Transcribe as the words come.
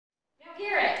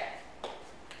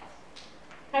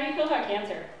about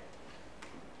cancer.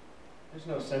 There's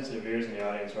no sensitive ears in the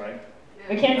audience, right?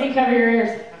 Mackenzie, cover your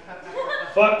ears.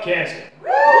 Fuck cancer.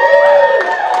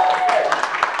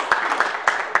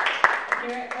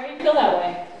 Garrett, why do you feel that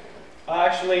way?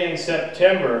 Actually, in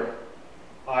September,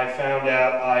 I found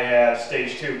out I have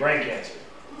stage 2 brain cancer.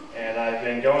 And I've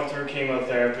been going through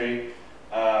chemotherapy,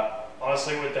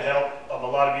 honestly with the help of a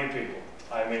lot of you people.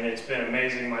 I mean, it's been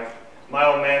amazing. My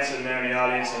old man's sitting there in the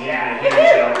audience, and he's been a huge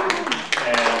help.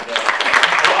 And a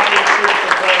lot of you troops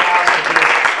from Playhouse have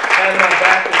just had my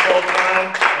back this whole time,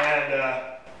 and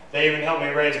they even helped me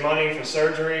raise money for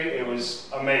surgery. It was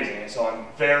amazing, and so I'm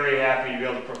very happy to be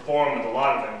able to perform with a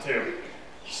lot of them too.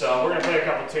 So we're going to play a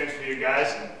couple tunes for you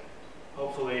guys, and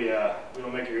hopefully we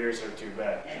don't make your ears hurt too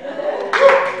bad.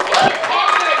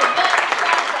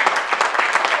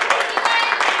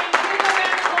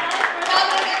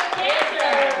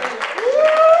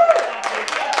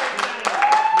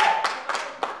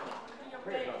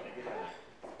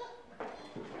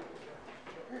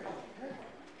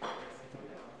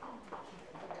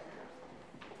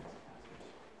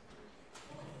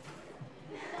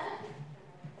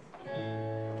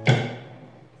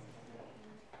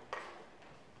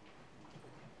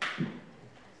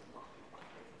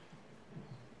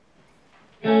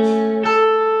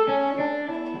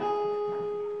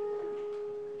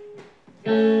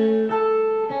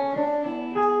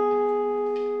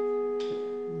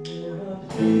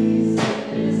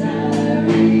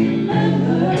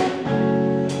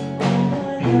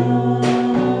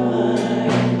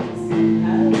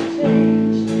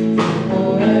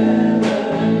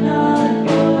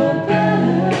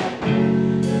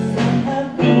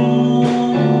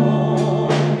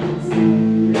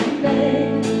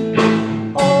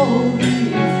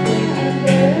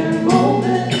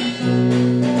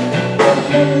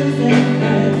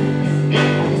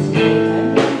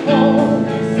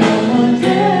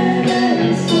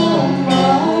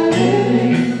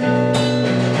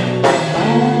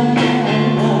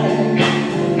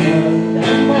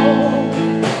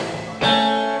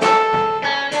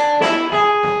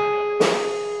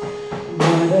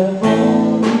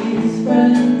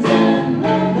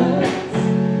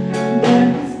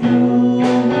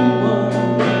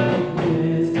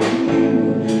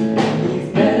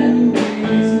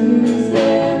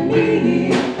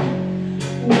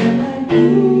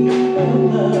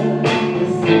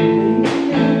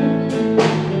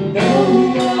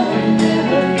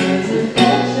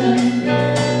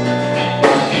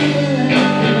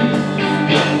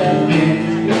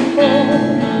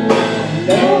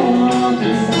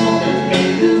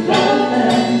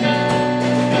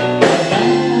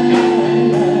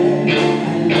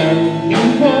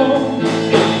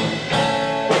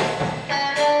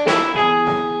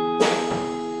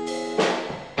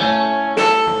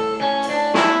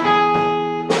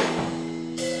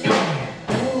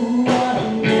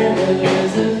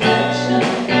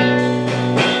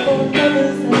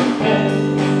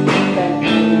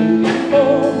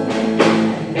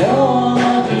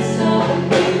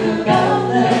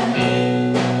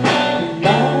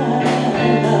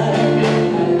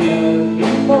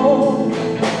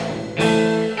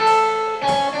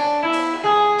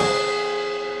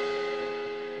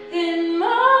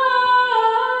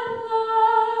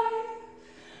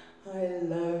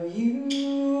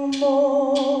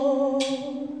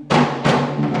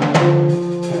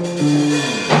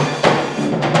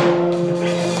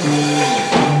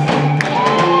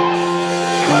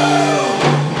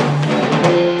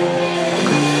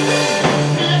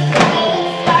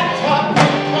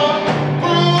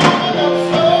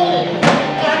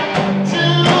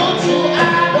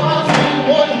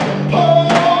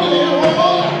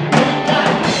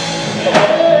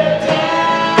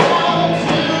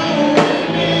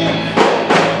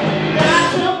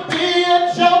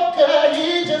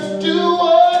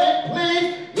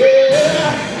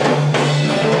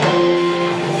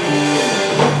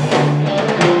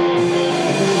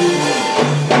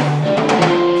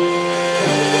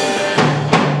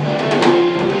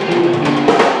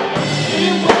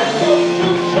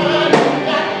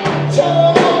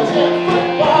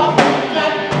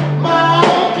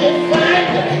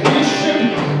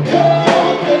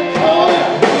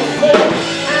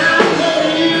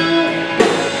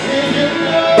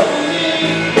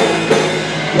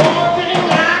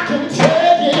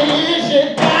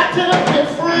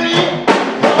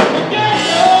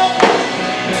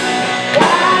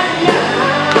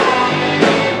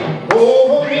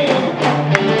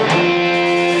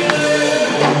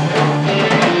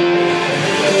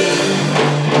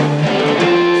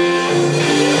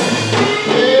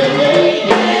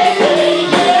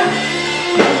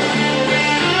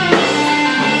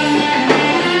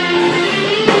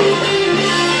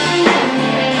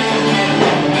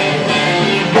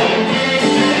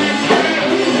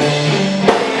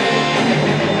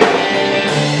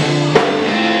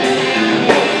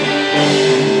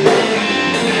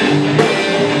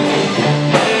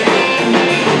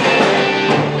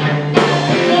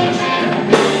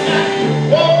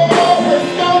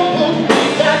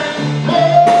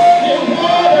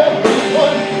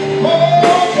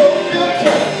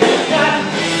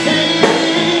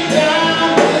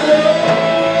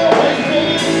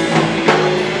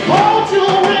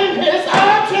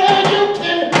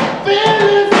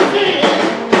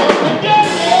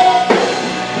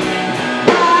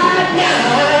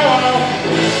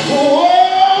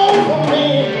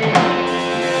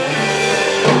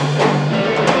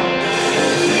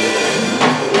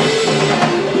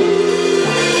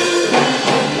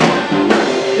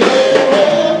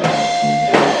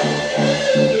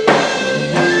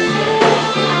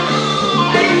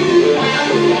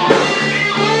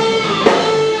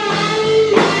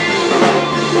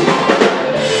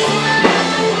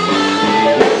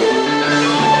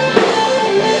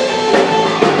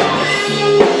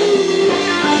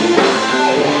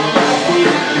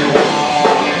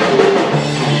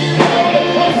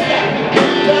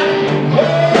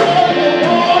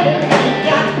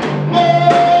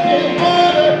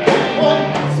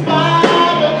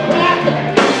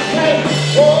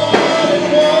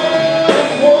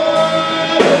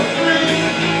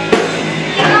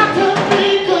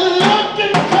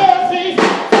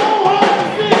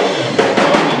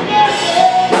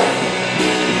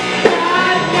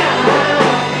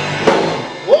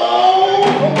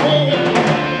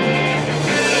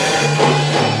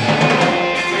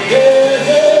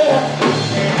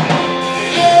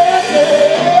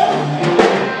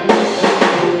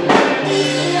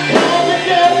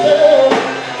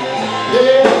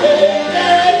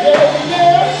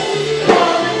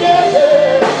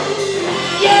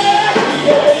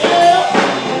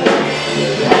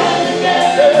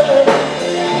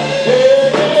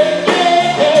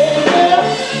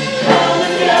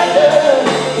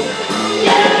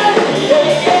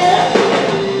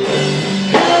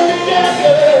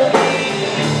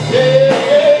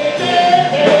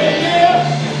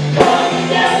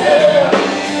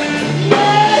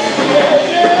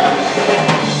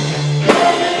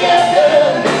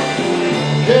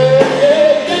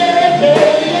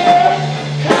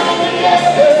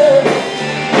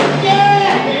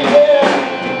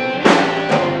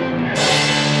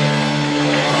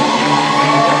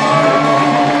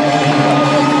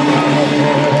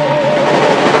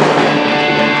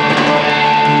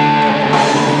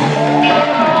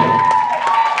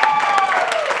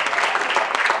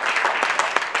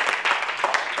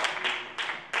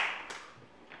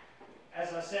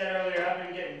 said earlier, I've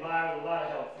been getting by with a lot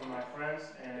of help from my friends,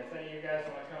 and if any of you guys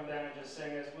want to come down and just sing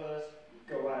this with us,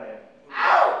 go right ahead.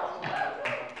 Ow! I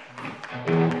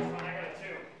got a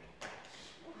tune.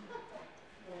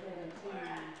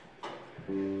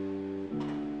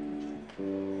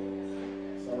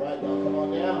 It's all right, y'all. Come on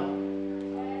down.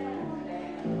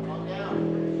 Come on down.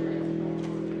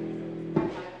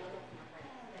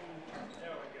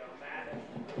 There we go, Matt.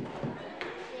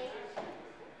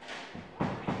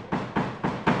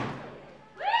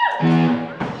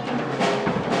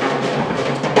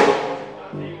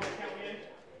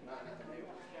 Dante, you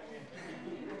want to count me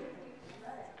in?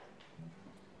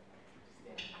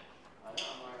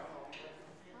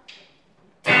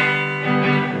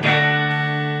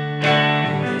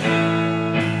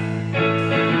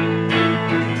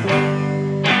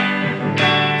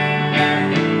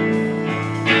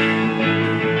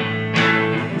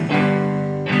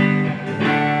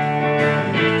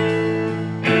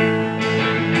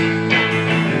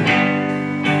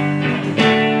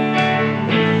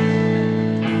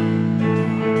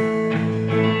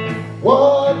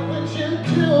 What would you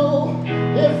do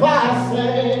if I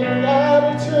sang out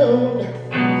of tune?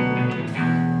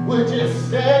 Would you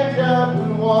stand up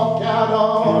and walk out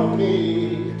on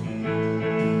me?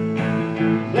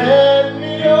 Lend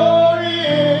me your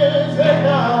ears and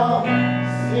I'll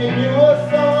sing you a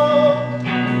song.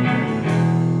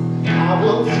 I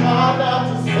will try not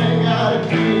to sing out of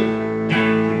key.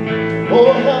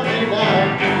 Oh, help me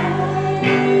now.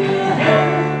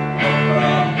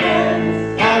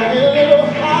 I get a little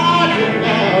higher now.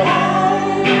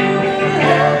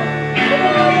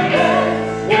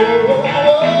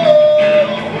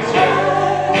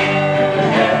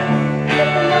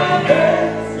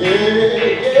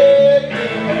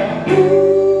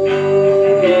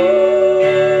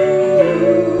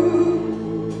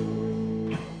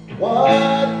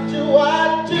 What do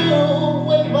I do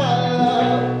when my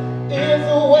love is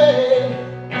away?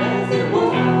 Does it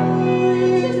want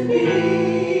you to be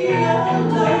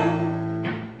alone?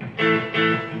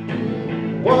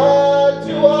 What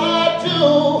do I do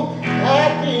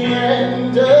at the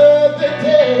end of the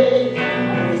day?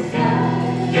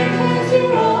 Because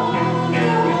you're on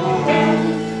your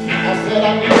own. I said I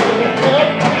need your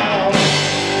help now.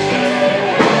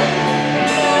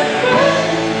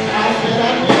 I said I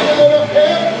need a little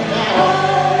help now.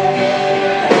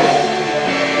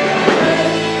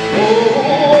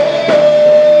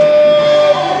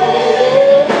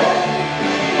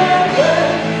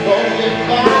 Don't get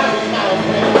by with my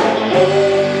friends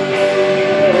now.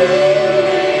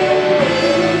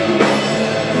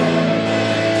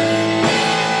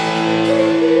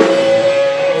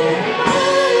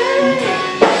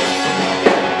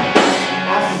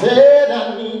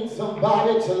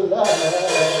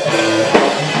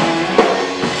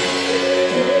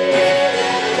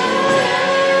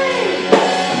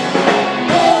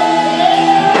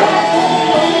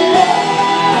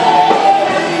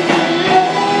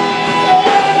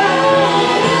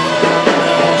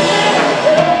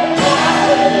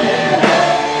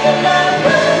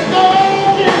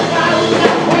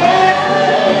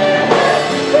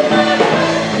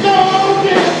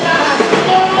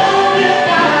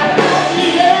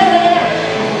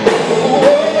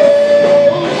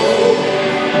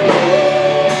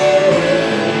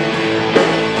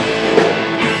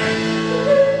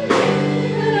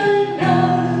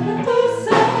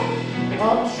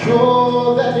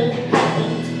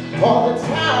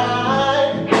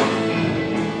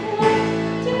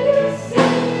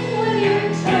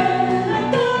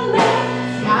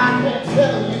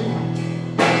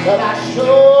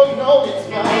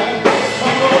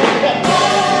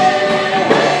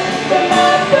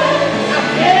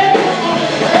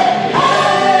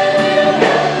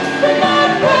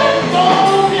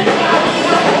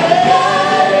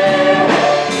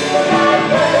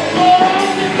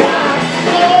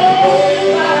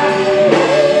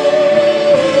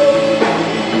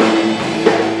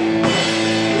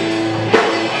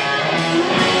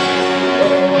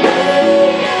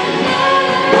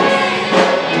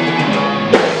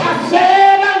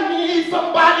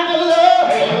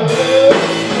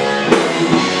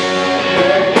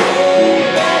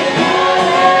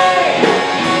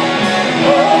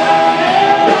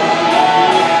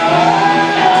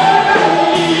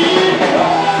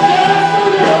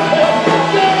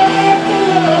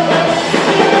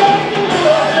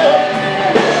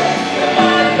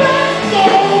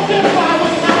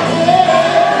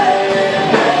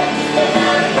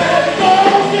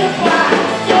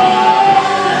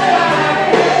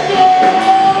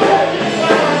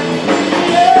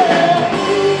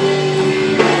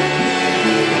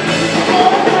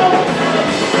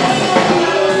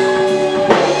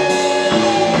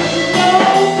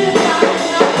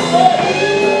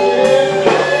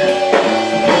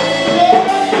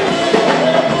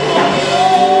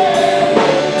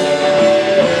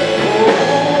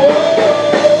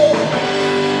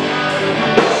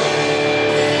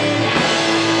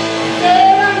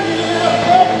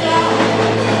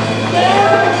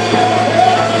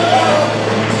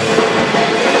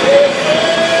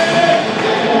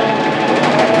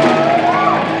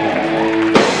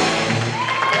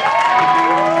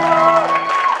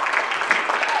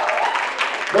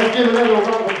 give another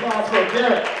round of applause for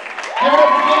Garrett.